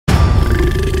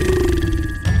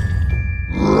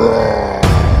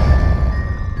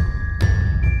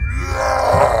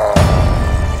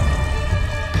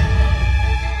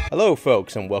Hello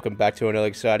folks, and welcome back to another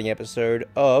exciting episode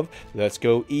of Let's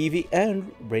Go Eevee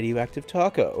and Radioactive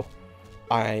Taco.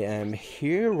 I am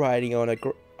here riding on a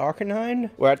Arcanine.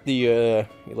 We're at the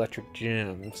electric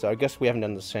gym, so I guess we haven't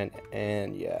done the Scent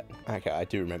and yet. Okay, I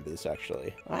do remember this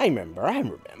actually. I remember.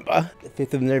 The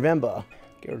 5th of November.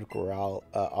 Get rid of Growl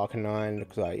Arcanine,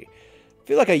 because I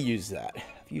feel like I use that.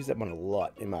 I've used that one a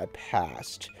lot in my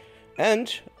past.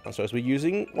 And I'm supposed to be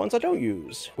using ones I don't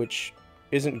use, which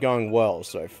isn't going well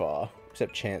so far,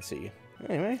 except Chansey.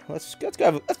 Anyway, let's go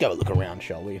have a look around,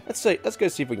 shall we? Let's go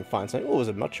see if we can find something. Oh, there's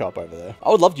a Mudchop over there. I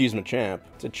would love to use Machamp.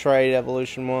 It's a trade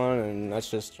evolution one, and that's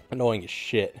just annoying as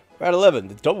shit. We're at 11.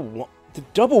 The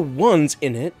double ones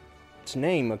in it. Its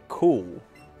name are cool.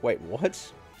 Wait, what?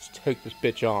 Let's take this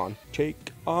bitch on.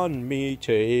 Take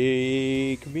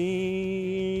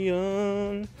me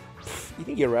on. You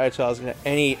think your Rattata's gonna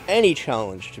have any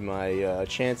challenge to my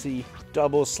Chansey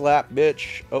double slap,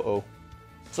 bitch? Uh-oh.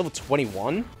 It's level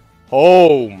 21?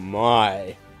 Oh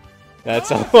my. That's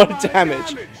a lot of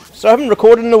damage. So I haven't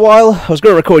recorded in a while. I was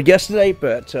gonna record yesterday,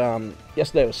 but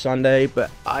yesterday was Sunday, but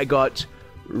I got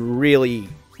really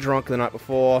drunk the night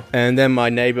before, and then my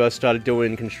neighbor started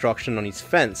doing construction on his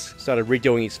fence. Started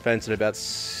redoing his fence at about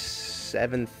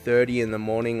 7:30 in the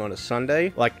morning on a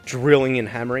Sunday, like drilling and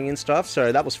hammering and stuff,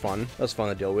 so that was fun. That was fun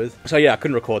to deal with. So yeah, I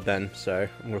couldn't record then, so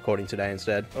I'm recording today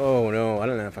instead. Oh no, I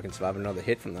don't know if I can survive another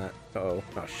hit from that. Uh-oh.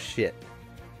 Oh shit.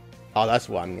 Oh, that's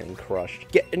why I'm getting crushed.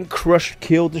 Getting crushed,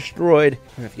 killed, destroyed.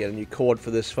 I have to get a new cord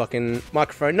for this fucking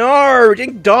microphone. No!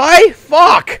 Didn't die?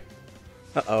 Fuck!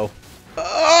 Uh-oh.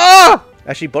 Ah!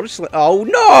 Actually, body slam. Oh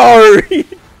no! You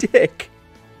dick!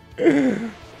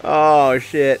 Oh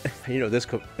shit! You know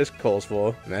what this calls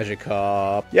for?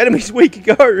 Magikarp. The enemy's weak.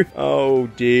 Go! Oh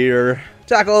dear.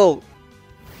 Tackle!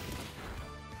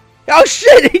 Oh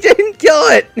shit! He didn't kill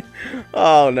it!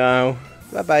 Oh no.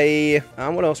 Bye bye.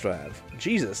 What else do I have?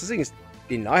 Jesus, this thing is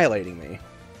annihilating me.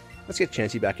 Let's get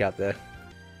Chansey back out there.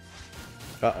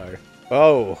 Uh oh.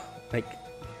 Oh, thank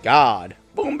God.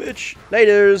 Boom, bitch.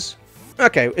 Laters.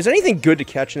 Okay, is there anything good to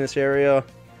catch in this area?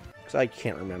 Because I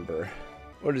can't remember.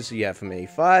 What does he have for me?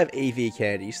 5 Eevee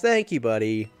candies. Thank you,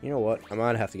 buddy. You know what? I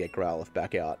might have to get Growlithe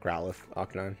back out. Growlithe.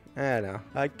 Arcanine. No.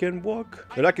 I can walk,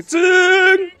 but I can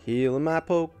sing! Healing my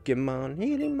Pokemon.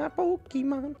 Healing my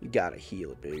Pokemon. You gotta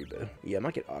heal it, baby. Yeah, I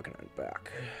might get Arcanine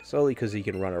back. Solely because he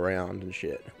can run around and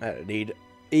shit. I don't need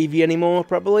Eevee anymore,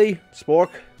 probably.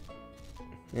 Spork.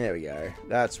 There we go.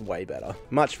 That's way better.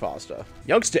 Much faster.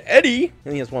 Youngster Eddie!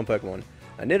 Only has one Pokemon.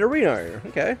 A Nidorino.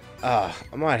 Okay. I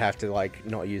might have to, like,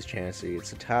 not use Chansey.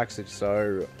 Its attacks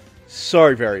are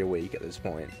so very weak at this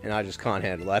point, and I just can't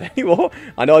handle that anymore.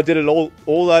 I know I did it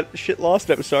all that shit last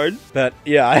episode, but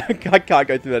yeah, I can't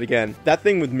go through that again. That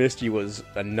thing with Misty was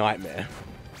a nightmare.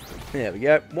 There we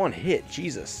go. One hit.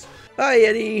 Jesus. Hi,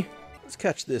 Eddie. Let's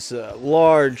catch this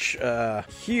large,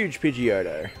 huge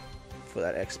Pidgeotto for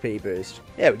that XP boost.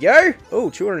 There we go. Oh,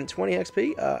 220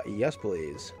 XP? Yes,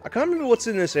 please. I can't remember what's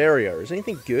in this area. Is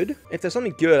anything good? If there's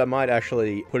something good, I might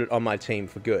actually put it on my team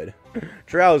for good.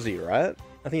 Drowsy, right?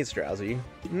 I think it's Drowsy.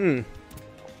 There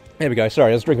we go.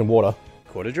 Sorry, I was drinking water.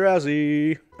 Caught a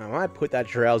Drowsy. I might put that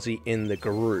Drowsy in the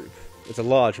group. It's a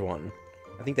large one.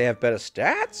 I think they have better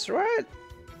stats, right?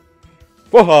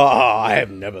 Whoa, I have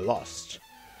never lost.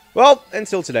 Well,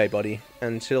 until today, buddy.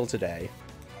 Until today.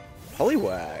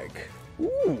 Poliwag.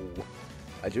 Ooh,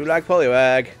 I do like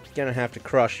Poliwag. Gonna have to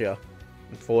crush you,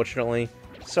 unfortunately.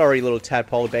 Sorry, little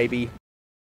tadpole baby.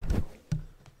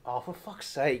 Oh, for fuck's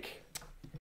sake.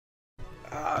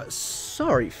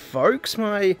 Sorry, folks.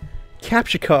 My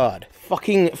capture card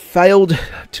fucking failed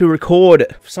to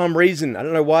record for some reason. I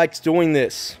don't know why it's doing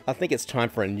this. I think it's time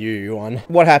for a new one.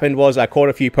 What happened was I caught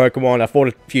a few Pokemon, I fought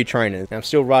a few trainers, and I'm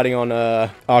still riding on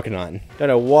Arcanine. Don't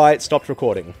know why it stopped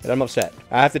recording, but I'm upset.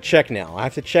 I have to check now. I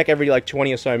have to check every like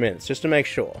 20 or so minutes just to make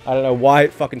sure. I don't know why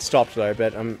it fucking stopped though,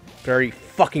 but I'm very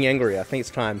fucking angry. I think it's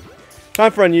time.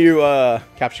 Time for a new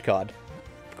capture card.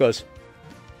 Because,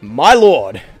 my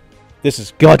lord, this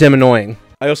is goddamn annoying.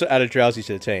 I also added Drowsy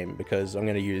to the team because I'm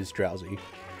going to use Drowsy.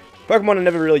 Pokemon I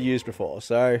never really used before,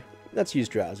 so let's use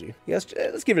Drowsy. Yes,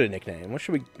 let's give it a nickname. What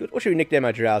should we nickname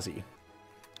our Drowsy?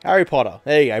 Harry Potter.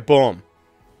 There you go, boom.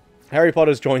 Harry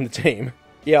Potter's joined the team.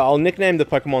 Yeah, I'll nickname the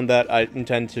Pokemon that I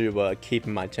intend to keep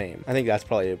in my team. I think that's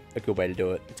probably a good way to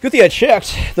do it. It's a good thing I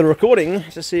checked the recording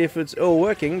to see if it's all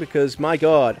working because, my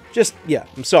god. Yeah,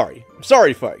 I'm sorry. I'm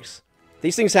sorry, folks.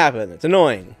 These things happen. It's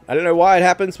annoying. I don't know why it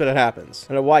happens, but it happens.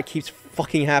 I don't know why it keeps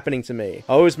fucking happening to me.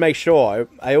 I always make sure.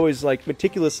 I always, like,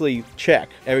 meticulously check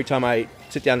every time I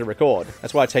sit down to record.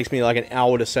 That's why it takes me, like, an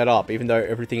hour to set up, even though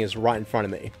everything is right in front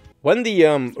of me. When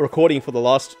the recording for the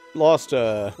last Let's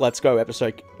Go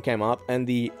episode came up and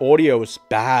the audio was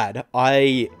bad,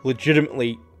 I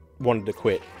legitimately wanted to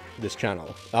quit this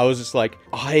channel. I was just like,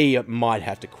 I might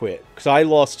have to quit because I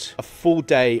lost a full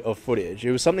day of footage.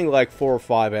 It was something like 4 or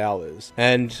 5 hours,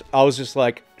 and I was just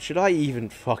like, should I even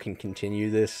fucking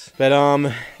continue this? But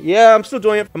yeah, I'm still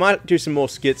doing it. I might do some more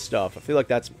skit stuff. I feel like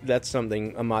that's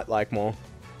something I might like more.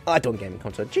 I like doing gaming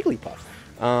content. Jigglypuff.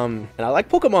 And I like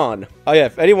Pokemon. Oh yeah,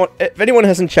 if anyone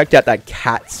hasn't checked out that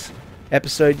Cats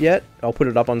episode yet, I'll put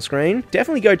it up on screen.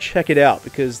 Definitely go check it out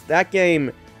because that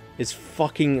game is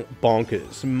fucking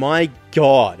bonkers. My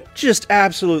god. Just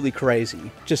absolutely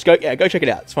crazy. Just go check it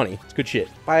out. It's funny. It's good shit.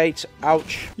 Bite.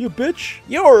 Ouch. You bitch.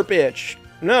 You're a bitch.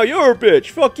 No, you're a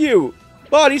bitch. Fuck you.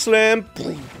 Body slam.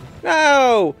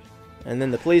 No. And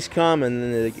then the police come and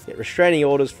then they get restraining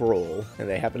orders for all. And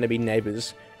they happen to be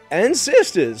neighbors and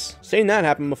sisters. Seen that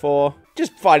happen before.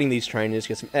 Just fighting these trainers.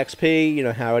 Get some XP. You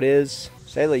know how it is.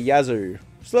 Sailor Yazoo.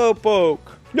 Slowpoke.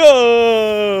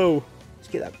 No.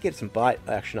 Get some bite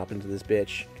action up into this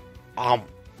bitch.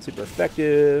 Super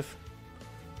effective.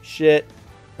 Shit.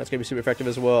 That's gonna be super effective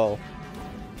as well.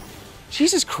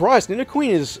 Jesus Christ, Nidoqueen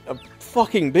is a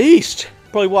fucking beast.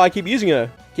 Probably why I keep using her.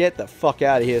 Get the fuck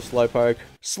out of here, Slowpoke.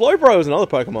 Slowbro is another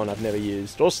Pokemon I've never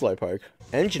used. Or Slowpoke.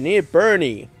 Engineer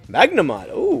Bernie. Magnemite.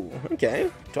 Ooh, okay.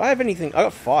 Do I have anything? I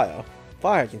got Fire.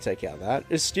 Fire I can take out that.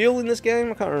 Is Steel in this game?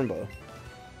 I can't remember.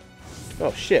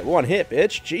 Oh shit, one hit,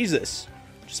 bitch. Jesus.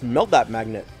 Just melt that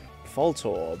magnet.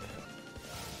 Voltorb.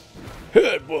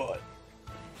 Headbutt.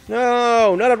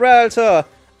 No, not a Rattata.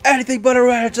 Anything but a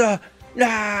Rattata.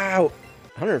 No.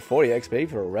 140 XP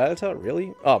for a Rattata?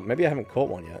 Really? Oh, maybe I haven't caught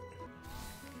one yet.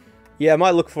 Yeah, I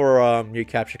might look for new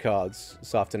capture cards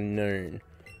this afternoon.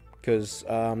 Because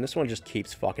this one just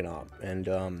keeps fucking up.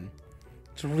 And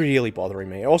it's really bothering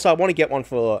me. Also, I want to get one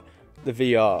for the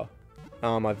VR.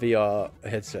 My VR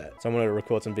headset. So I'm going to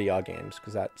record some VR games.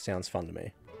 Because that sounds fun to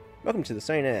me. Welcome to the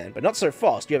St. Anne, but not so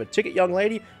fast. Do you have a ticket, young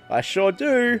lady? I sure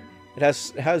do. It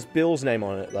has Bill's name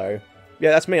on it, though. Yeah,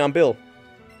 that's me. I'm Bill.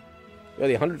 You're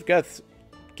the 100th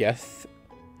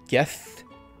guest.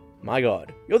 My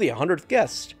God. You're the 100th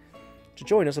guest to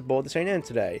join us aboard the St. Anne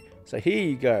today. So here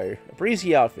you go. A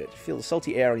breezy outfit. Feel the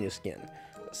salty air on your skin.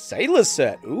 A sailor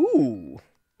set. Ooh.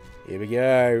 Here we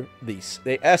go.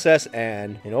 The SS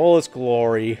Anne in all its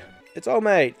glory. It's all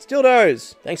mate.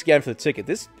 Dildos. Thanks again for the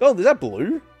ticket. Oh, is that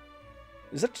blue?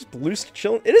 Is that just blue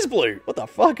chilling? It is blue! What the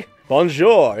fuck?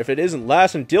 Bonjour, if it isn't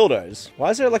Lass and Dildos.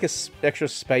 Why is there like a extra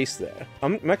space there?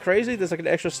 Am I crazy? There's like an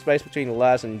extra space between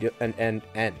Lass and Didn't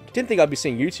think I'd be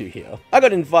seeing you two here. I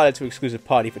got invited to an exclusive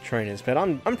party for trainers, but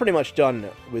I'm pretty much done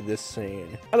with this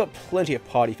scene. I got plenty of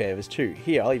party favors too.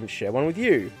 Here, I'll even share one with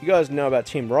you. You guys know about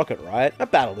Team Rocket, right? I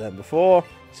battled them before.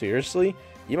 Seriously?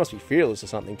 You must be fearless or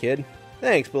something, kid.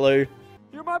 Thanks, Blue.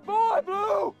 You're my boy,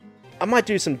 Blue! I might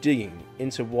do some digging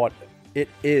into what it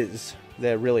is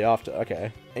they're really after.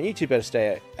 Okay. And you two better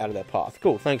stay out of their path.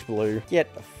 Cool. Thanks, Blue.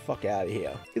 Get the fuck out of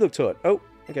here. You look to it. Oh,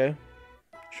 okay.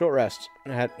 Short rest.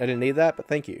 I didn't need that, but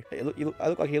thank you. Hey, I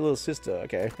look like your little sister.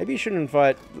 Okay. Maybe you shouldn't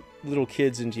invite little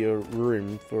kids into your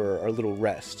room for a little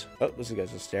rest. Oh, this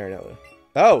guy's just staring at me.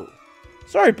 Oh.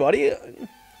 Sorry, buddy.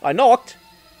 I knocked.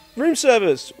 Room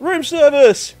service. Room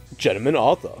service. Gentleman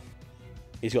Arthur.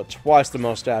 He's got twice the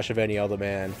mustache of any other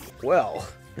man. Well...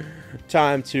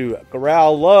 time to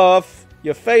growl off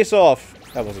your face off.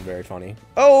 That wasn't very funny.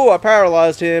 Oh, I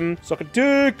paralyzed him. Suck a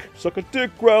dick,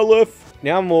 Growlithe.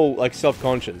 Now I'm all like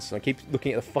self-conscious. I keep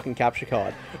looking at the fucking capture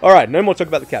card. Alright, no more talk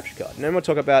about the capture card. No more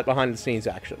talk about behind the scenes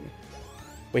action.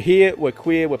 We're here, we're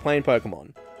queer, we're playing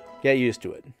Pokemon. Get used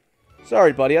to it.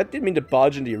 Sorry, buddy, I didn't mean to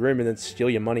barge into your room and then steal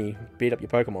your money, beat up your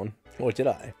Pokemon. Or did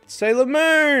I? Sailor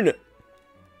Moon!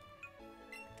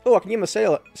 Oh, I can give him a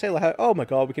Sailor hat. Oh my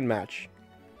god, we can match.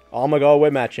 Oh my god,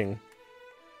 we're matching.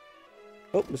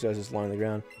 Oh, this guy's just lying on the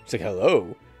ground. He's like,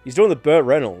 hello. He's doing the Burt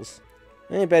Reynolds.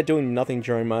 Ain't bad doing nothing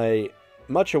during my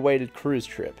much-awaited cruise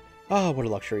trip. Ah, what a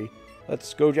luxury.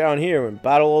 Let's go down here and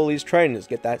battle all these trainers.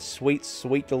 Get that sweet,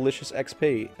 sweet, delicious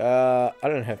XP. I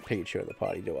don't have Pikachu at the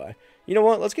party, do I? You know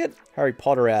what? Let's get Harry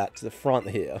Potter out to the front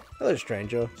here. Hello,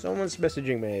 stranger. Someone's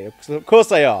messaging me. Of course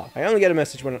they are. I only get a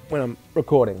message when I'm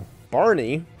recording.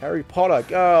 Barney? Harry Potter,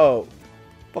 go!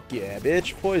 Fuck yeah,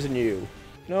 bitch. Poison you.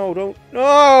 No, don't.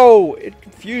 No! It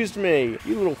confused me.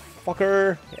 You little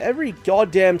fucker. Every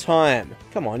goddamn time.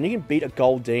 Come on, you can beat a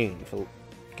Goldeen, for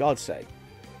God's sake.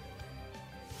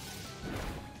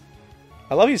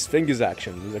 I love his fingers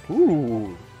action. He's like,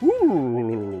 ooh.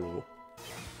 Ooh.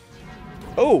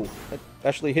 Oh, that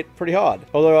actually hit pretty hard.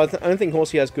 Although I don't think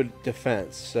Horsey has good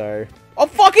defense, so... Oh,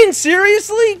 fucking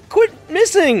seriously? Quit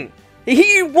missing! He hit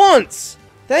you once!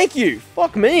 Thank you!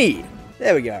 Fuck me!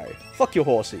 There we go. Fuck your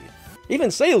horsey. Even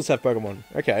seals have Pokemon.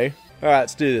 Okay. Alright,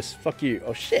 let's do this. Fuck you.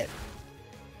 Oh shit.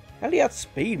 How did he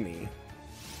outspeed me?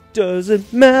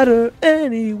 Doesn't matter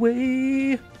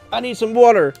anyway. I need some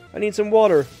water. I need some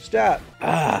water. Stat.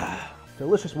 Ah.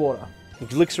 Delicious water.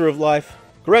 Elixir of life.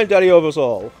 Granddaddy of us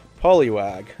all.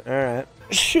 Poliwag. Alright.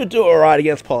 Should do alright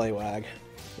against Poliwag.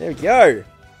 There we go.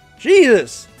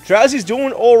 Jesus. Drowsy's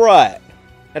doing alright.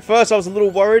 At first I was a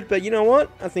little worried, but you know what?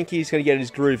 I think he's going to get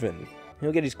his groove in.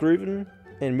 He'll get his groove in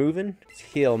and moving. Let's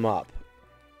heal him up.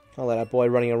 Can't let our boy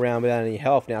running around without any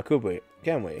health now, could we?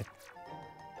 Can we?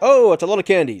 Oh, it's a lot of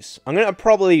candies. I'm going to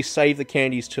probably save the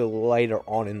candies till later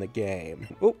on in the game.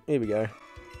 Oh, here we go.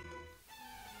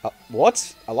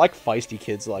 What? I like feisty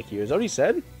kids like you. Is that what he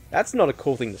said? That's not a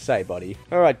cool thing to say, buddy.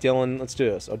 Alright, Dylan, let's do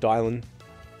this. Or Dylan.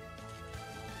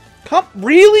 Come,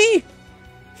 really?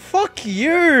 Fuck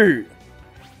you!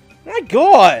 My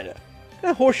god! What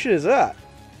kind of horseshit is that?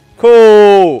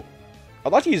 Cool!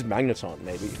 I'd like to use Magneton,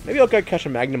 maybe. Maybe I'll go catch a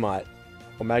Magnemite.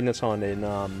 Or Magneton in,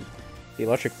 the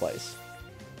electric place.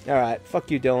 Alright,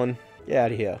 fuck you, Dylan. Get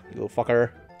out of here, you little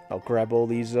fucker. I'll grab all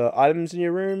these, items in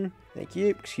your room. Thank you,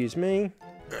 excuse me.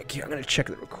 Okay, I'm gonna check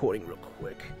the recording real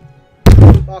quick.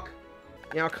 Fuck.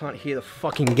 Now I can't hear the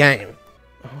fucking game.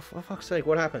 Oh, for fuck's sake,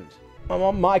 what happened?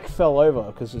 My mic fell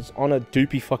over because it's on a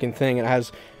doopy fucking thing and it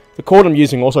has... The cord I'm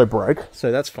using also broke,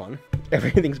 so that's fun.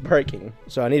 Everything's breaking.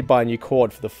 So I need to buy a new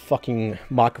cord for the fucking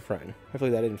microphone.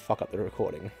 Hopefully that didn't fuck up the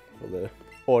recording for the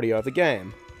audio of the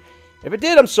game. If it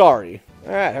did, I'm sorry.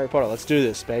 Alright, Harry Potter, let's do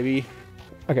this, baby.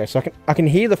 Okay, so I can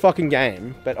hear the fucking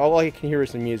game, but all I can hear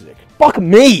is the music. Fuck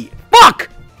me! Fuck!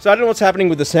 So I don't know what's happening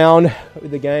with the sound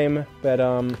with the game,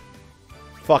 but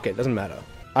fuck it, doesn't matter.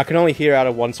 I can only hear out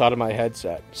of one side of my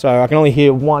headset. So I can only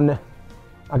hear the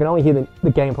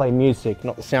gameplay music,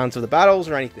 not the sounds of the battles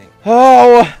or anything.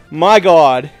 Oh my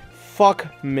god. Fuck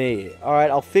me.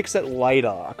 Alright, I'll fix that later.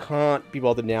 I can't be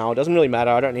bothered now. It doesn't really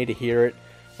matter. I don't need to hear it.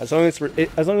 As long as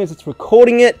it's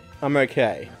recording it, I'm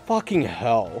okay. Fucking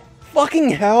hell.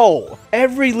 Fucking hell.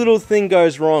 Every little thing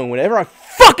goes wrong whenever I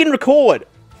fucking record.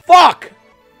 Fuck!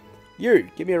 You,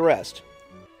 give me a rest.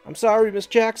 I'm sorry, Miss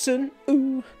Jackson.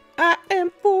 Ooh. I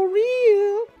am for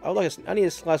real. I need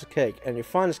a slice of cake, and your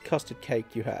finest custard cake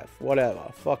you have. Whatever.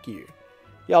 Fuck you.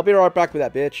 Yeah, I'll be right back with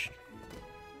that, bitch.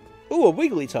 Ooh, a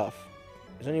Wigglytuff.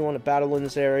 Is anyone a battle in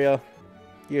this area?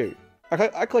 You.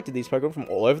 I collected these Pokemon from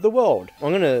all over the world.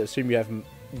 I'm gonna assume you have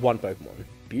one Pokemon.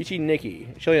 Beauty Nikki.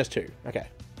 She only has two. Okay.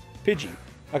 Pidgey.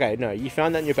 Okay, no, you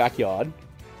found that in your backyard.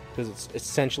 Because it's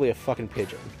essentially a fucking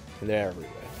pigeon. And they're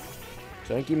everywhere.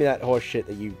 So don't give me that horse shit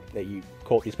that you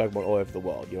caught these Pokemon all over the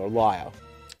world. You're a liar.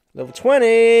 Level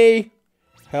 20!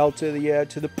 Hell to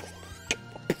the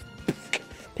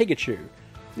Pikachu.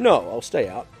 No, I'll stay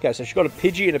out. Okay, so she got a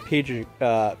Pidgey and a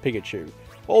Pikachu.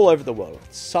 All over the world.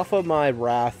 Suffer my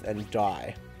wrath and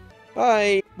die.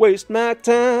 Bye! Waste my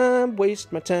time,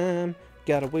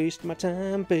 gotta waste my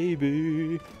time,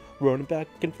 baby. Running back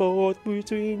and forth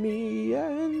between me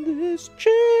and this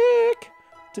chick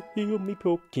to heal me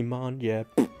Pokemon, yeah.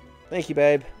 Thank you,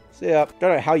 babe. See ya.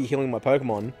 Don't know how you're healing my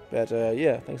Pokemon, but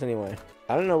yeah, thanks anyway.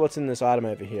 I don't know what's in this item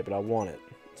over here, but I want it.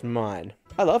 It's mine.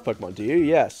 I love Pokemon, do you?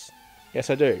 Yes. Yes,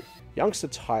 I do. Youngster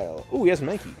Tile. Ooh, he has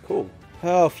Mankey. Cool.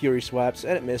 Oh, Fury Swaps,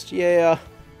 and it missed. Yeah.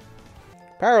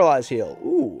 Paralyze Heal.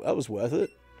 Ooh, that was worth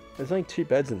it. There's only 2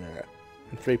 beds in there,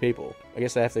 and 3 people. I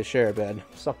guess they have to share a bed.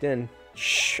 Sucked in.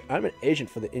 Shh, I'm an agent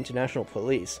for the International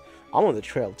Police. I'm on the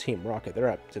trail of Team Rocket. They're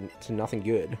up to nothing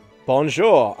good.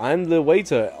 Bonjour, I'm the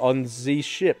waiter on the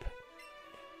ship.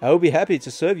 I will be happy to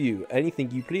serve you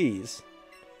anything you please.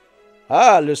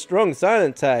 Ah, le strong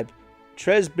silent type.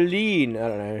 Tresbeline. I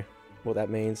don't know what that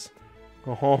means.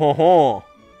 Ho ho ho ho.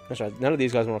 That's right, none of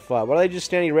these guys want to fight. What are they just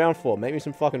standing around for? Make me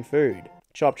some fucking food.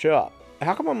 Chop chop.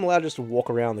 How come I'm allowed just to walk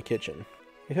around the kitchen?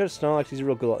 You heard Snorlax, he's a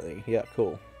real gluttony. Yeah,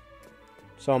 cool.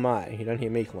 So am I. You don't hear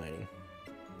me complaining.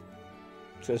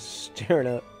 Just staring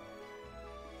at...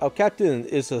 Our captain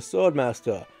is a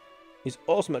swordmaster. He's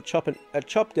awesome at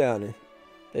chop down.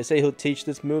 They say he'll teach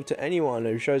this move to anyone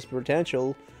who shows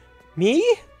potential.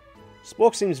 Me?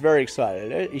 Spork seems very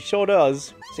excited. He sure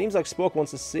does. Seems like Spork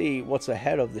wants to see what's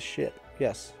ahead of the ship.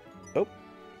 Yes. Oh.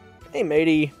 Hey,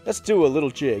 matey. Let's do a little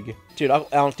jig. Dude, I'll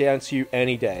outdance you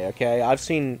any day, okay? I've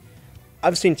seen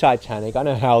Titanic. I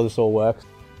know how this all works.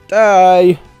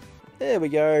 Die! There we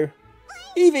go.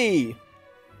 Eevee!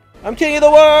 I'm king of the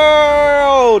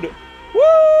world!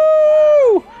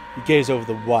 Woo! We gaze over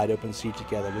the wide open sea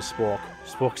together with Spork.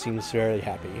 Spork seems very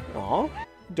happy. Aw,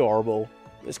 adorable.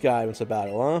 This guy wants a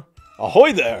battle, huh?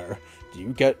 Ahoy there! Do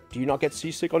you not get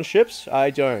seasick on ships? I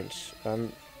don't.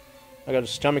 I got a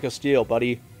stomach of steel,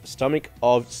 buddy. Stomach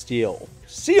of steel.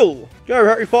 Seal! Go,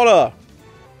 Harry Potter!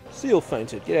 Seal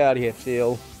fainted. Get out of here,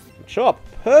 Seal. Chop.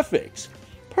 Perfect.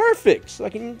 Perfect! I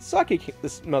can sucky kick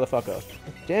this motherfucker.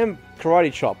 Damn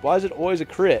karate chop. Why is it always a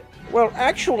crit? Well,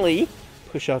 actually,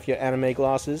 push off your anime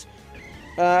glasses.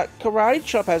 Karate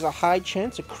chop has a high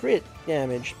chance of crit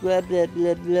damage. Blah, blah,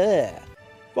 blah, blah.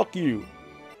 Fuck you.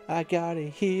 I gotta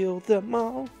heal them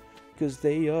all, cause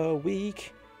they are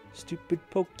weak. Stupid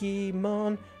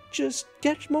Pokemon just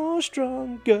get more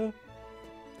stronger.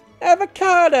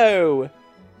 Avocado!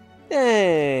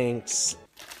 Thanks.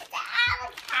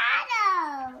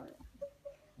 Avocado!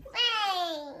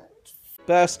 Thanks.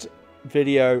 Best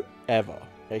video ever,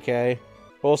 okay?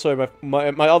 Also, my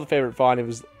other favorite find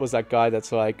was that guy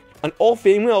that's like, an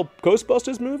all-female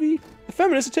Ghostbusters movie? The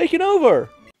feminists are taking over!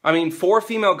 I mean, 4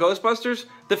 female Ghostbusters?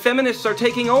 The feminists are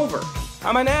taking over.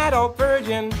 I'm an adult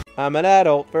virgin. I'm an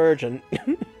adult virgin.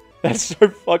 That's so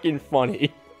fucking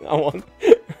funny. I want...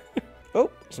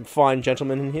 Oh, some fine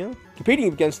gentlemen in here.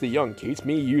 Competing against the young keeps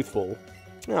me youthful.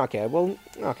 Okay, well,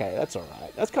 okay, that's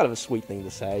alright. That's kind of a sweet thing to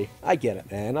say. I get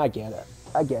it, man. I get it.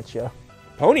 I get you.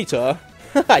 Ponyta?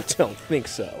 I don't think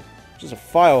so. Just a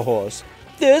fire horse.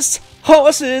 This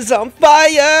horse is on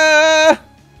fire!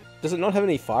 Does it not have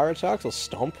any fire attacks or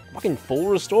stomp? Fucking full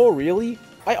restore, really?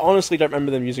 I honestly don't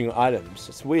remember them using items.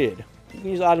 It's weird. You can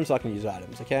use items, I can use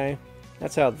items, okay?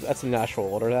 That's the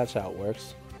natural order, that's how it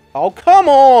works. Oh, come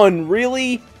on!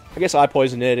 Really? I guess I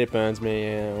poison it, it burns me,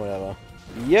 yeah, whatever.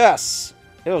 Yes!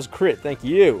 It was crit, thank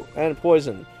you. And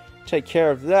poison. Take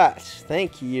care of that.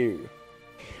 Thank you.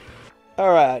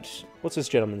 Alright, what's this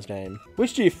gentleman's name?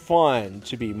 Which do you find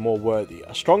to be more worthy?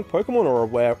 A strong Pokemon or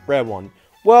a rare one?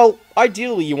 Well,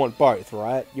 ideally you want both,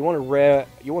 right? You want a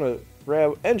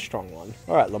rare and strong one.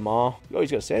 Alright, Lamar. Oh,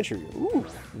 he's got a Sandshrew. Ooh,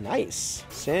 nice.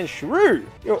 Sandshrew!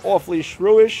 You're awfully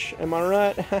shrewish, am I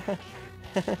right?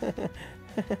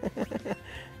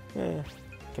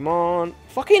 Come on.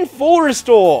 Fucking full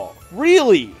restore!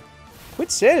 Really? Quit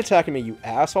sand attacking me, you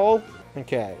asshole.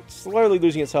 Okay, it's slowly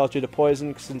losing its health due to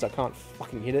poison since I can't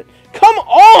fucking hit it. Come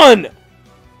on!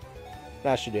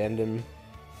 That should end him.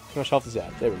 How much health is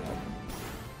that? There we go.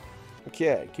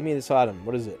 Okay, give me this item.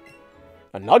 What is it?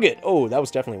 A nugget! Oh, that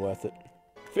was definitely worth it.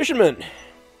 Fisherman!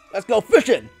 Let's go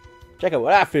fishing! Check out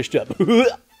what I fished up.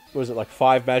 What was it, like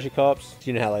 5 Magikarps? Do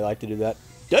you know how they like to do that?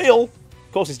 Dale!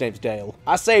 Of course his name's Dale.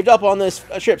 I saved up on this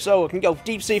trip so I can go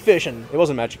deep sea fishing. It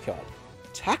wasn't Magikarp.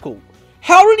 Tackle.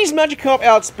 How did his Magikarp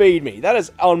outspeed me? That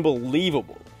is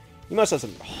unbelievable. He must have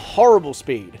some horrible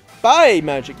speed. Bye,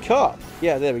 Magikarp.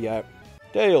 Yeah, there we go.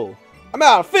 Dale. I'm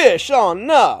out of fish! Oh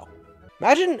no!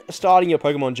 Imagine starting your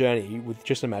Pokemon journey with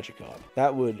just a Magikarp.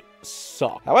 That would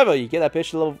suck. However, you get that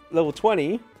bitch to level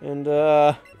 20, and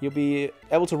you'll be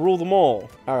able to rule them all.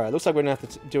 Alright, looks like we're gonna have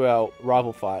to do our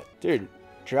rival fight. Dude,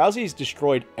 Drowsy's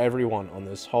destroyed everyone on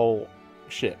this whole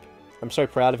ship. I'm so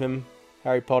proud of him,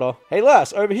 Harry Potter. Hey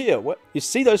lass, over here. What? You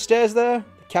see those stairs there?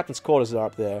 The captain's quarters are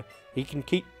up there. He can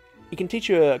teach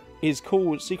you his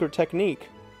cool secret technique.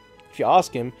 If you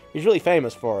ask him, he's really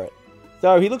famous for it.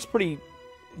 Though he looks pretty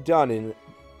done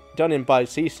in by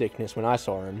seasickness when I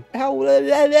saw him.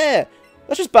 Let's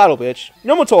just battle, bitch.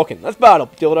 No more talking. Let's battle,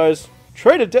 dildos.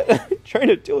 Trainer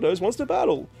Dildos wants to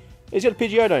battle. He's got a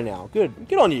Pidgeotto now. Good.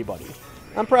 Good on you, buddy.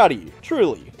 I'm proud of you.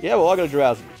 Truly. Yeah, well, I got a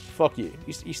Drowsy. Fuck you.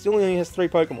 He still only has 3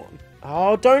 Pokemon.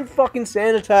 Oh, don't fucking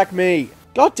sand attack me.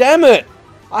 God damn it.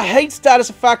 I hate status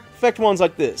effect ones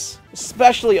like this.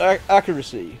 Especially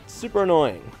accuracy. It's super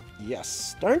annoying.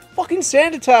 Yes. Don't fucking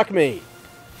sand attack me. You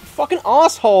fucking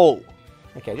asshole.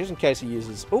 Okay, just in case he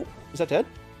uses... Oh, is that dead?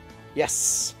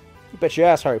 Yes. You bet your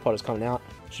ass Harry Potter's coming out.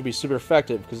 Should be super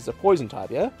effective because it's a poison type,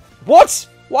 yeah? What?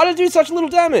 Why did it do such little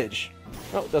damage?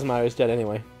 Oh, it doesn't matter. It's dead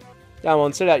anyway. Come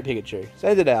on, send out your Pikachu.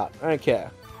 Send it out. I don't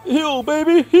care. Heal,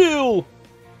 baby, heal!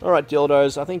 Alright,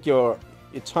 dildos. I think your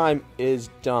time is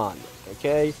done.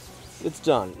 Okay? It's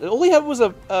done. All he had was a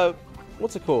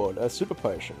what's it called? A super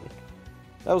potion.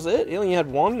 That was it? He only had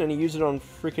one and he used it on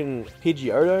freaking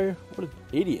Pidgeotto? What an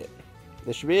idiot.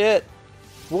 This should be it.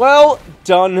 Well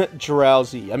done,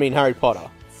 Drowsy. I mean, Harry Potter.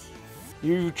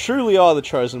 You truly are the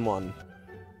chosen one.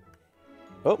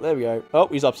 Oh, there we go. Oh,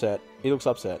 he's upset. He looks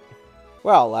upset.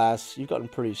 Wow, lass, you've gotten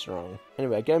pretty strong.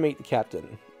 Anyway, go meet the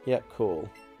captain. Yep, cool.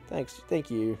 Thanks,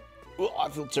 thank you. Oh, I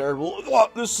feel terrible. Oh,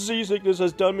 this seasickness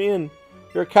has done me in.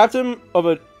 You're a captain of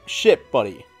a ship,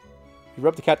 buddy. You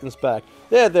rub the captain's back.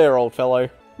 There, old fellow.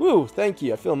 Woo, thank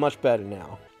you. I feel much better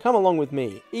now. Come along with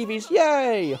me. Eevees,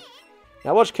 yay!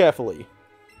 Now watch carefully.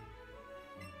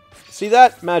 See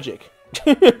that? Magic.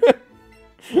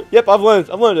 Yep, I've learned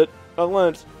it. I've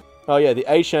learned. Oh yeah, the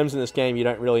HMs in this game you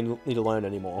don't really need to learn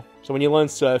anymore. So when you learn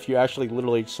surf, you actually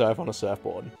literally surf on a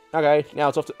surfboard. Okay, now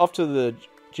it's off to the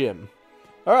gym.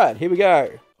 Alright, here we go.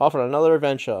 Off on another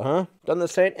adventure, huh? Done the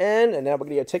Saint N, and now we're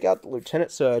gonna go take out the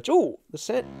Lieutenant Surge. Ooh,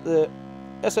 the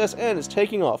SSN is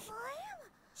taking off.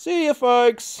 See ya,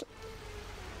 folks!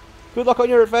 Good luck on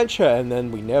your adventure, and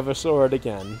then we never saw it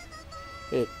again.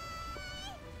 It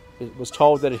was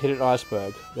told that it hit an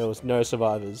iceberg. There was no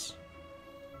survivors.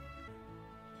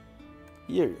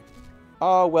 You.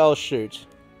 Oh, well, shoot.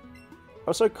 I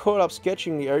was so caught up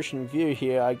sketching the ocean view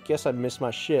here, I guess I missed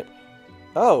my ship.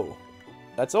 Oh,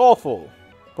 that's awful.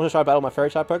 Want to try battle my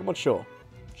fairy type Pokemon? Sure.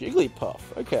 Jigglypuff,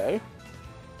 okay.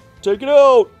 Take it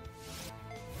out!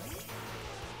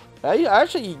 I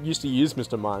actually used to use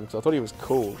Mr. Mime because I thought he was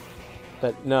cool.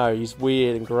 But no, he's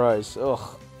weird and gross.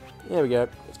 Ugh. There we go.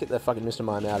 Let's get that fucking Mr.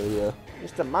 Mime out of here.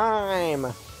 Mr.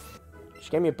 Mime! She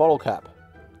gave me a bottle cap.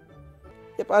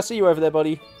 Yep, I see you over there,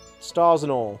 buddy. Stars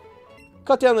and all.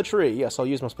 Cut down the tree. Yes, I'll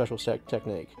use my special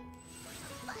technique.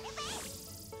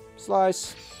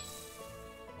 Slice.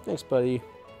 Thanks, buddy.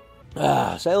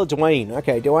 Ah, Sailor Dwayne.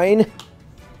 Okay, Dwayne.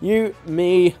 You,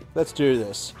 me, let's do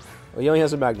this. Well, he only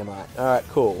has a Magnemite. Alright,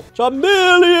 cool.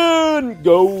 Charmeleon!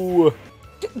 Go!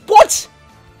 What?!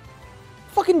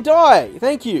 Fucking die!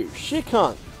 Thank you. Shit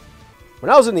cunt. When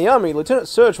I was in the army, Lieutenant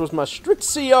Surge was my strict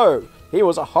CO. He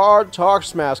was a hard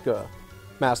taskmaster.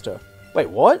 Wait,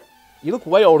 what? You look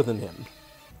way older than him.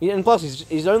 And plus,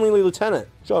 he's only lieutenant.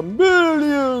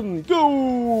 Charmeleon!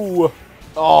 Go!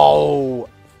 Oh!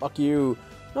 Fuck you.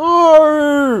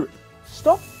 No!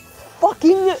 Stop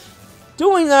fucking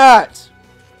doing that!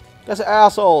 Guys are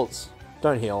assholes.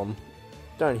 Don't heal him.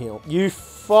 Don't heal. You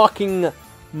fucking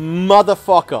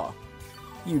motherfucker.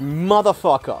 You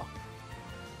motherfucker.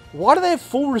 Why do they have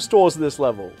full restores at this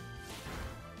level?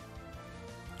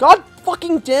 God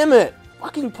fucking damn it.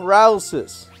 Fucking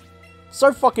paralysis.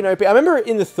 So fucking OP. I remember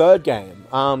in the third game,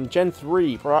 Gen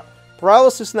 3,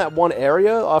 paralysis in that one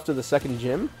area after the second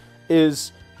gym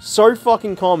is so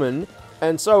fucking common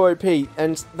and so OP.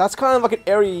 And that's kind of like an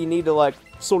area you need to like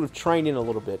sort of train in a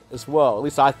little bit as well. At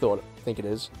least I think it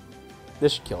is.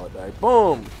 This should kill it though.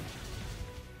 Boom!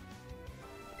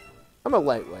 I'm a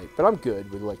lightweight, but I'm good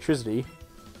with electricity.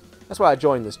 That's why I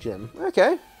joined this gym.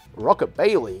 Okay. Rocket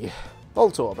Bailey.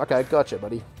 Voltorb. Okay, gotcha,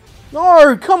 buddy.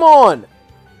 No! Come on!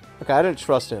 Okay, I don't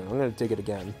trust him. I'm gonna dig it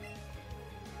again.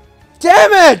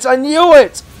 Damn it! I knew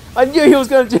it! I knew he was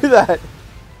gonna do that!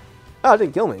 Oh, it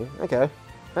didn't kill me. Okay.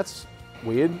 That's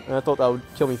weird. And I thought that would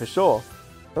kill me for sure.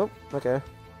 Oh, okay.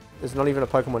 There's not even a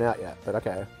Pokemon out yet, but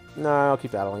okay. No, I'll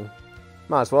keep battling.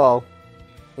 Might as well.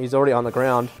 He's already on the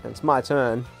ground, and it's my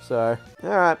turn, so...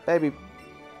 Alright, baby.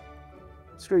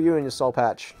 Screw you and your soul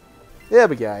patch. There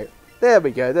we go. There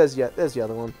we go. There's the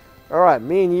other one. Alright,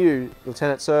 me and you,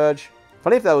 Lieutenant Surge.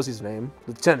 Funny if that was his name.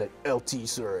 Lieutenant LT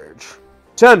Surge.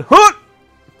 10 Hut!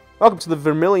 Welcome to the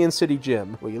Vermilion City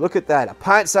Gym. Will you look at that? A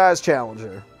pint-sized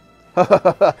challenger.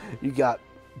 You got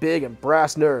big and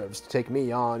brass nerves to take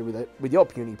me on with your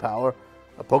puny power.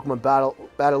 A Pokemon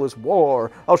battle is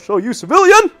war. I'll show you,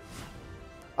 civilian!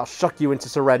 I'll shuck you into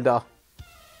surrender.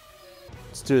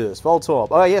 Let's do this. Voltorb.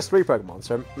 Oh, he has 3 Pokemon,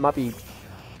 so it might be...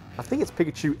 I think it's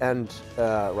Pikachu and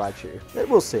Raichu.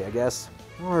 We'll see, I guess.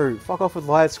 No, fuck off with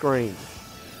light screen.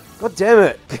 God damn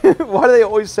it. Why do they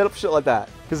always set up shit like that?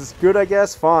 Because it's good, I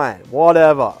guess? Fine.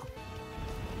 Whatever.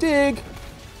 Dig!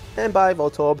 And bye,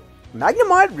 Voltorb.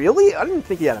 Magnemite? Really? I didn't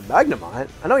think he had a Magnemite.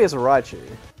 I know he has a Raichu.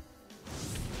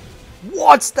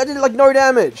 What? That did like no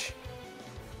damage!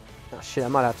 Oh shit, I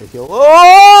might have to heal.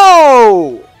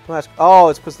 Oh! Oh,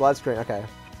 it's because light screen. Okay.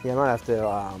 Yeah, I might have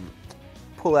to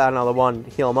pull out another one,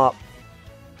 heal him up.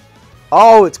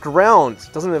 Oh, it's ground.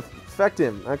 Doesn't affect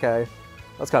him. Okay.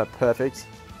 That's kind of perfect.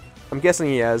 I'm guessing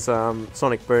he has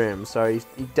Sonic Boom, so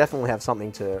he definitely have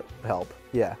something to help.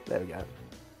 Yeah, there we go.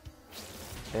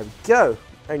 There we go.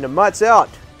 And the mite's out.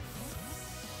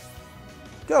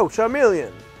 Go,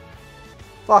 Charmeleon.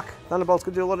 Fuck, Thunderbolt's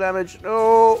gonna do a lot of damage.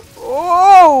 No!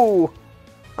 Oh!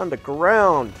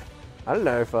 Underground. I don't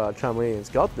know if Charmeleon's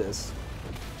got this.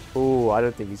 Ooh, I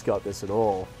don't think he's got this at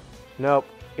all. Nope,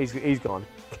 he's gone.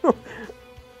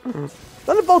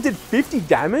 Thunderbolt did 50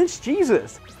 damage?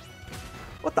 Jesus.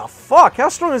 What the fuck? How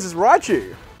strong is this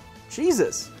Raichu?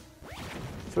 Jesus.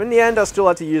 So in the end, I still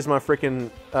had to use my freaking,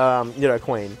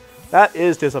 Queen. That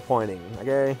is disappointing,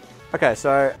 okay? Okay,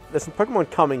 so there's some Pokemon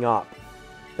coming up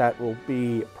that will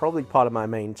be probably part of my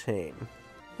main team.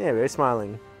 Yeah, very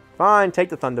smiling. Fine, take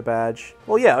the Thunder Badge.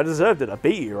 Well, yeah, I deserved it. I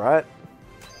beat you, right?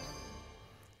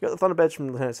 You got the Thunder Badge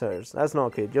from Lieutenant Surge. That's not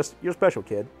a kid. You're a special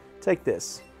kid. Take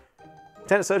this.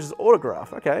 Lieutenant Surge's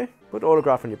autograph. Okay. Put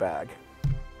autograph in your bag.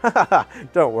 Haha,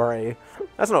 don't worry.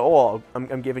 That's not all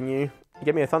I'm giving you. You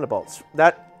gave me a Thunderbolts.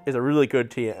 That is a really good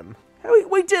TM. Hey,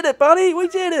 we did it, buddy! We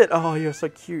did it! Oh, you're so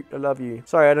cute. I love you.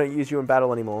 Sorry, I don't use you in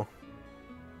battle anymore.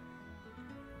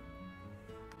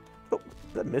 Oh,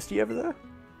 is that Misty over there?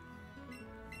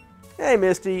 Hey,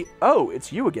 Misty. Oh,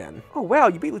 it's you again. Oh, wow,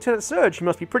 you beat Lieutenant Surge. You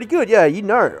must be pretty good. Yeah, you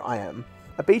know I am.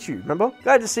 I beat you, remember?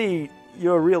 Glad to see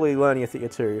you're really learning a thing or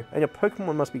two, and your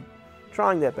Pokemon must be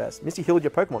trying their best. Misty healed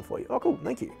your Pokemon for you. Oh, cool,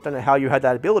 thank you. Don't know how you had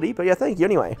that ability, but yeah, thank you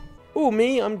anyway. Oh,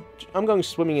 me? I'm going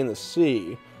swimming in the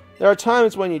sea. There are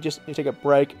times when you take a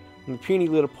break from the puny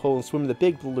little pool and swim in the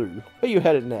big blue. Where are you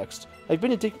headed next? Have you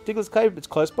been to Digltt's Cave? It's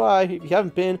close by. If you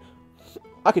haven't been,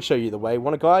 I could show you the way.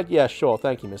 Want a guide? Yeah, sure.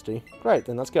 Thank you, Misty. Great,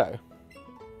 then let's go.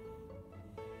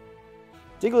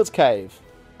 Digltt's Cave.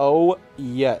 Oh,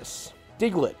 yes.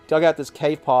 Diglett dug out this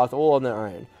cave path all on their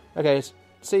own. Okay,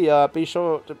 see ya. Be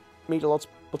sure to meet lots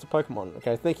of Pokemon.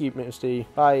 Okay, thank you, Misty.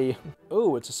 Bye.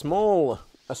 Oh, it's a small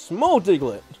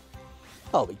Diglett.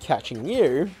 I'll be catching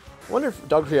you. I wonder if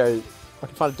I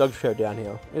can find a Dugtrio down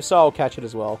here. If so, I'll catch it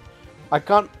as well.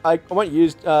 I won't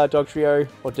use Dugtrio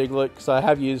or Diglett because I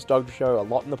have used Dugtrio a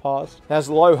lot in the past. It has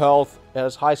low health, it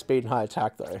has high speed and high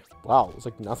attack though. Wow, there's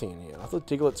like nothing in here. I thought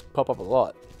Digletts pop up a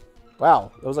lot.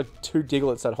 Wow, there was like 2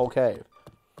 Digletts that whole cave.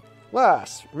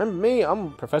 Last, remember me?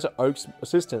 I'm Professor Oak's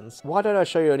assistant. Why don't I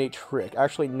show you a neat trick?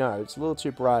 Actually, no, it's a little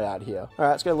too bright out here.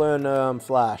 Alright, let's go learn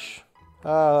Flash.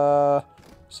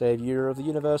 Savior of the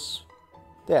universe.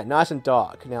 There, nice and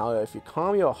dark. Now, if you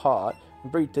calm your heart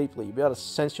and breathe deeply, you'll be able to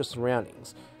sense your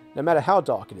surroundings, no matter how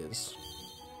dark it is.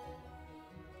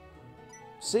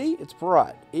 See? It's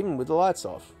bright, even with the lights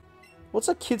off. What's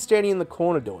that kid standing in the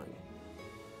corner doing?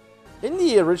 In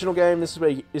the original game, this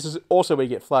is also where you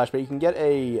get Flash, but you can get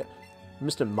a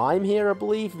Mr. Mime here, I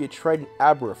believe, if you trade an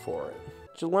Abra for it.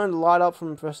 Did you learn to light up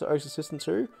from Professor Oak's assistant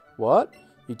too? What?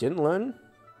 You didn't learn?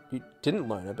 You didn't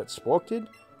learn it, but Spork did?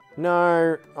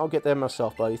 No, I'll get there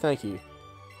myself, buddy. Thank you.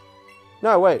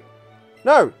 No, wait.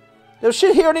 No! There's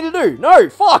shit here I need to do! No!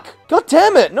 Fuck! God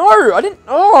damn it! No! I didn't...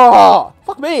 Oh!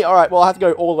 Fuck me! Alright, well, I have to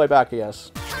go all the way back, I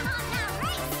guess.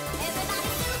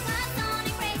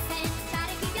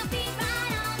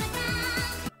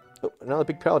 Oh, another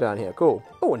big pearl down here. Cool.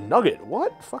 Oh, a nugget.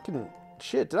 What? Fucking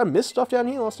shit. Did I miss stuff down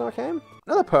here last time I came?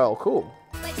 Another pearl. Cool.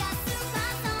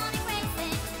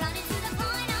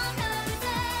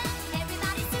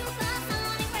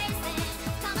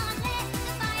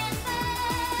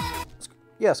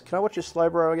 Yes, can I watch your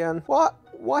Slowbro again? What?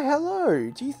 Why, hello.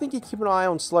 Do you think you keep an eye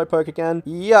on Slowpoke again?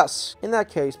 Yes. In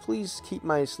that case, please keep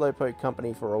my Slowpoke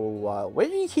company for a little while. Where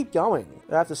do you keep going?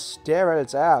 I have to stare at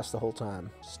its ass the whole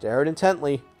time. Stare it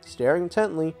intently. Staring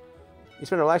intently. We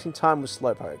spent relaxing time with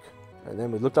Slowpoke. And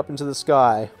then we looked up into the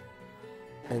sky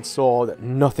and saw that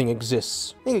nothing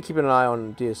exists. I think you keep an eye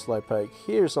on dear Slowpoke.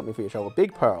 Here's something for your trouble.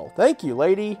 Big pearl. Thank you,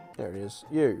 lady. There it is.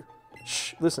 You.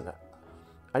 Shh. Listen.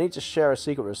 I need to share a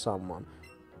secret with someone.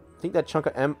 I think that chunk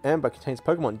of amber contains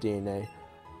Pokemon DNA. It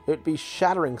would be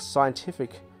shattering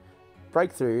scientific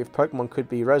breakthrough if Pokemon could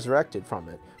be resurrected from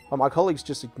it. But my colleagues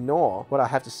just ignore what I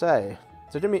have to say.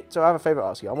 So I have a favor to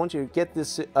ask you. I want you to get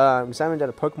this examined at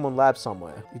a Pokemon lab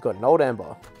somewhere. You've got an old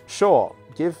amber. Sure,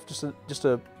 give just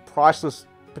a priceless,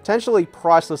 potentially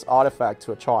priceless artifact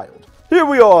to a child. Here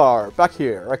we are, back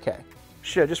here. Okay.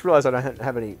 Shit, I just realized I don't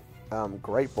have any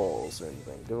great balls or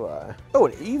anything, do I? Oh,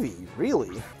 an Eevee,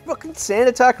 really? Fucking Sand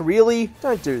Attack, really?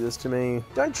 Don't do this to me.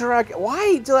 Don't drag...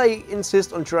 Why do they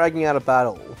insist on dragging out a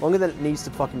battle longer than it needs to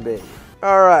fucking be?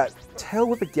 Alright, Tail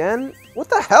Whip again? What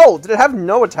the hell? Did it have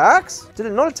no attacks? Did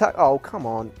it not attack? Oh, come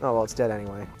on. Oh, well, it's dead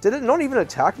anyway. Did it not even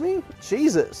attack me?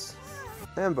 Jesus.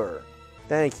 Amber,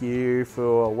 thank you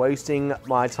for wasting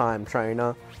my time,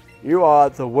 trainer. You are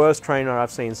the worst trainer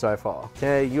I've seen so far.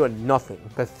 Okay, you are nothing.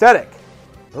 Pathetic.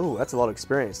 Oh, that's a lot of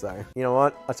experience, though. You know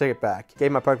what? I'll take it back.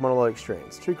 Gave my Pokemon a lot of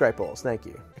experience. 2 Great Balls, thank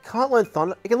you. I can't learn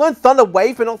Thunder. I can learn Thunder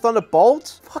Wave, but not Thunder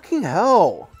Bolt? Fucking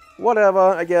hell. Whatever,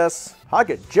 I guess.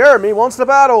 Hugget, Jeremy wants to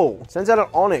battle. Sends out an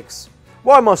Onix.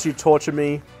 Why must you torture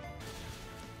me?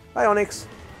 Hi, Onix.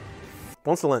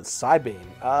 Wants to learn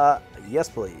Psybeam. Yes,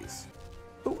 please.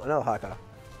 Ooh, another Hiker.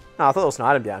 Oh, I thought there was an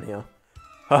item down here.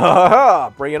 Ha ha ha!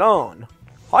 Bring it on.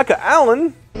 Hiker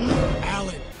Alan.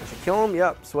 Kill him?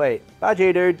 Yep, sweet. Bye,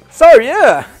 Geodude. So,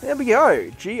 yeah, there we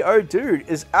go. Geodude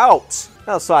is out.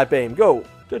 Now, Psybeam, go.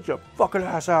 Get your fucking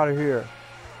ass out of here.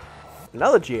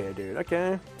 Another Geodude,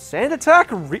 okay. Sand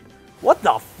Attack? What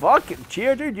the fuck?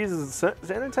 Geodude uses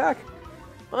Sand Attack?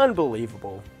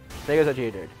 Unbelievable. There goes our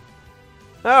Geodude.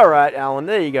 Alright, Alan,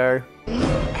 there you go.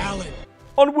 Alan.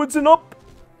 Onwards and up.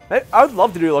 Hey, I would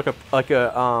love to do like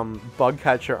a bug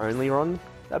catcher only run.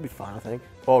 That'd be fun, I think.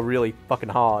 Or really fucking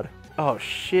hard. Oh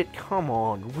shit, come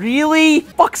on. Really?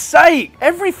 Fuck's sake!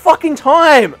 Every fucking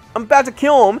time I'm about to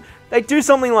kill them, they do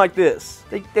something like this.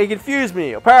 They confuse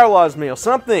me, or paralyze me, or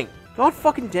something. God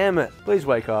fucking damn it. Please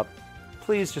wake up.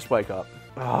 Please just wake up.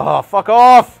 Oh, fuck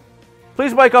off!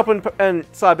 Please wake up and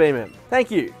side beam him. Thank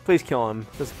you. Please kill him.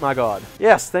 Just, my god.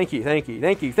 Yes, thank you, thank you,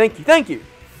 thank you, thank you, thank you!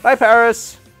 Bye,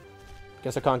 Paris!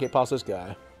 Guess I can't get past this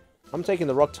guy. I'm taking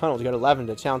the rock tunnel to go to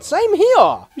Lavender Town. Same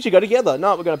here! We should go together.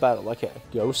 No, we're gonna battle. Okay.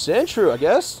 Go Sandshrew, I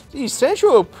guess. These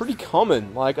Sandshrew are pretty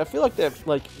common. Like, I feel like they're,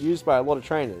 like, used by a lot of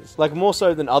trainers. Like, more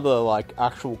so than other, like,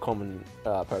 actual common,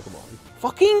 Pokemon.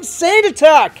 Fucking Sand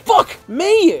Attack! Fuck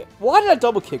me! Why did I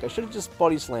double kick? I should have just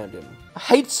body slammed him. I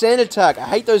hate Sand Attack. I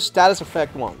hate those status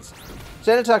effect ones.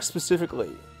 Sand Attack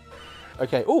specifically.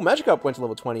 Okay. Ooh, Magikarp went to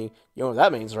level 20. You know what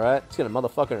that means, right? It's gonna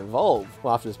motherfucking evolve.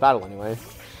 Well, after this battle, anyway.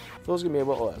 Feels gonna be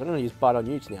able to. I'm gonna use Bite on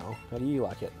you now. How do you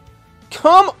like it?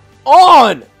 Come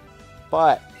on!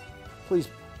 Bite. Please.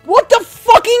 What the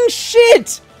fucking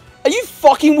shit? Are you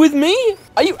fucking with me?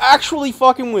 Are you actually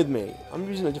fucking with me? I'm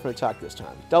using a different attack this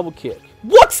time. Double kick.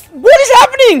 What is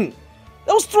happening?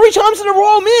 That was 3 times in a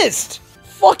row I missed.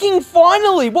 Fucking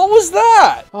finally. What was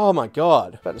that? Oh my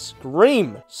god. I'm about to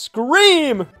scream.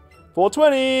 Scream!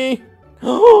 420.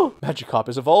 Magikarp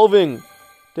is evolving.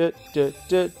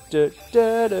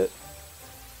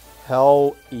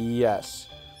 Hell yes.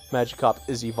 Magikarp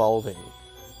is evolving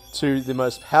to the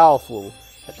most powerful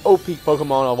and OP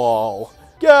Pokemon of all.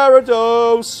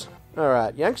 Gyarados!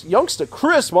 Alright, youngster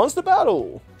Chris wants the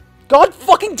battle. God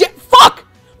fucking fuck!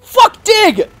 Fuck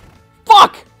dig!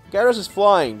 Fuck! Gyarados is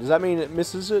flying. Does that mean it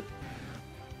misses it?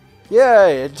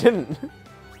 Yay, it didn't.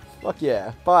 Fuck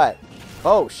yeah. Bite.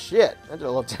 Oh shit. That did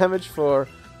a lot of damage for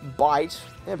Bite.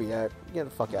 There we go. Get the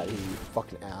fuck out of here, you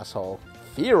fucking asshole.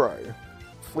 Fearow.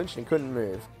 Flinched and couldn't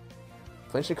move.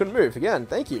 Flinched and couldn't move. Again,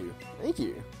 thank you. Thank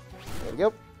you. There we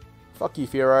go. Fuck you,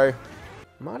 Fearow.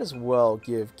 Might as well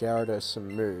give Gyarados some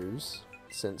moves,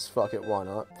 since fuck it, why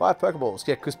not? 5 Pokeballs.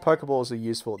 Yeah, because Pokeballs are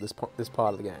useful at this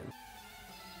part of the game.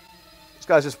 This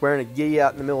guy's just wearing a gi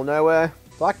out in the middle of nowhere.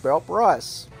 Black Belt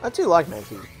Bryce. I do like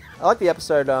Mankey. I like the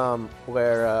episode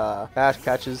where Ash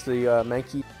catches the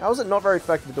Mankey. How was it not very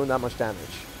effective at doing that much damage?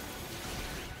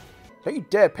 Don't you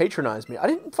dare patronize me. I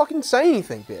didn't fucking say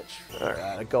anything, bitch.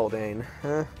 Alright, a Goldane.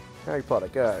 Huh? Harry Potter,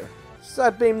 go.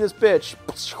 Side beam this bitch.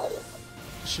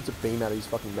 Shoots a beam out of his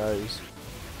fucking nose.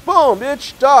 Boom,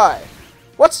 bitch, die.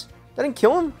 What? That didn't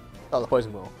kill him? Oh, the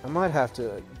poison will. I might have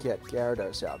to get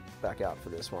Gyarados back out for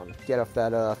this one. Get off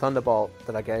that Thunderbolt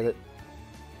that I gave it.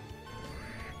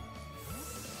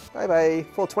 Bye-bye.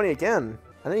 420 again.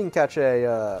 I think you can catch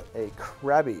a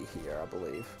Krabby here, I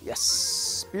believe.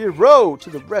 Yes! Spearow to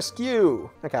the rescue!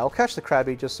 Okay, I'll catch the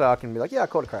Krabby just so I can be like, yeah, I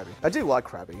caught a Krabby. I do like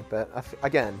Krabby, but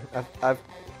again,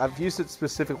 I've used it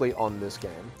specifically on this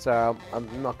game, so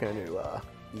I'm not going to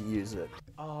use it.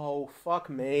 Oh, fuck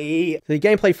me. The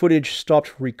gameplay footage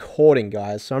stopped recording,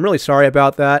 guys, so I'm really sorry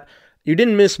about that. You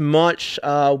didn't miss much.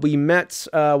 We met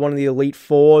one of the Elite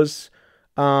Fours.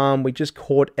 We just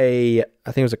caught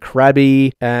I think it was a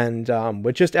Krabby, and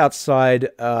we're just outside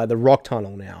the rock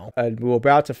tunnel now. And we were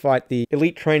about to fight the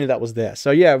elite trainer that was there. So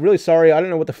yeah, really sorry. I don't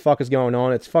know what the fuck is going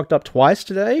on. It's fucked up twice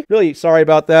today. Really sorry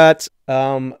about that.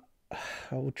 I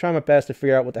will try my best to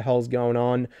figure out what the hell's going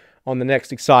on the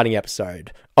next exciting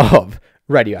episode of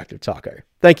Radioactive Taco.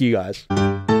 Thank you, guys.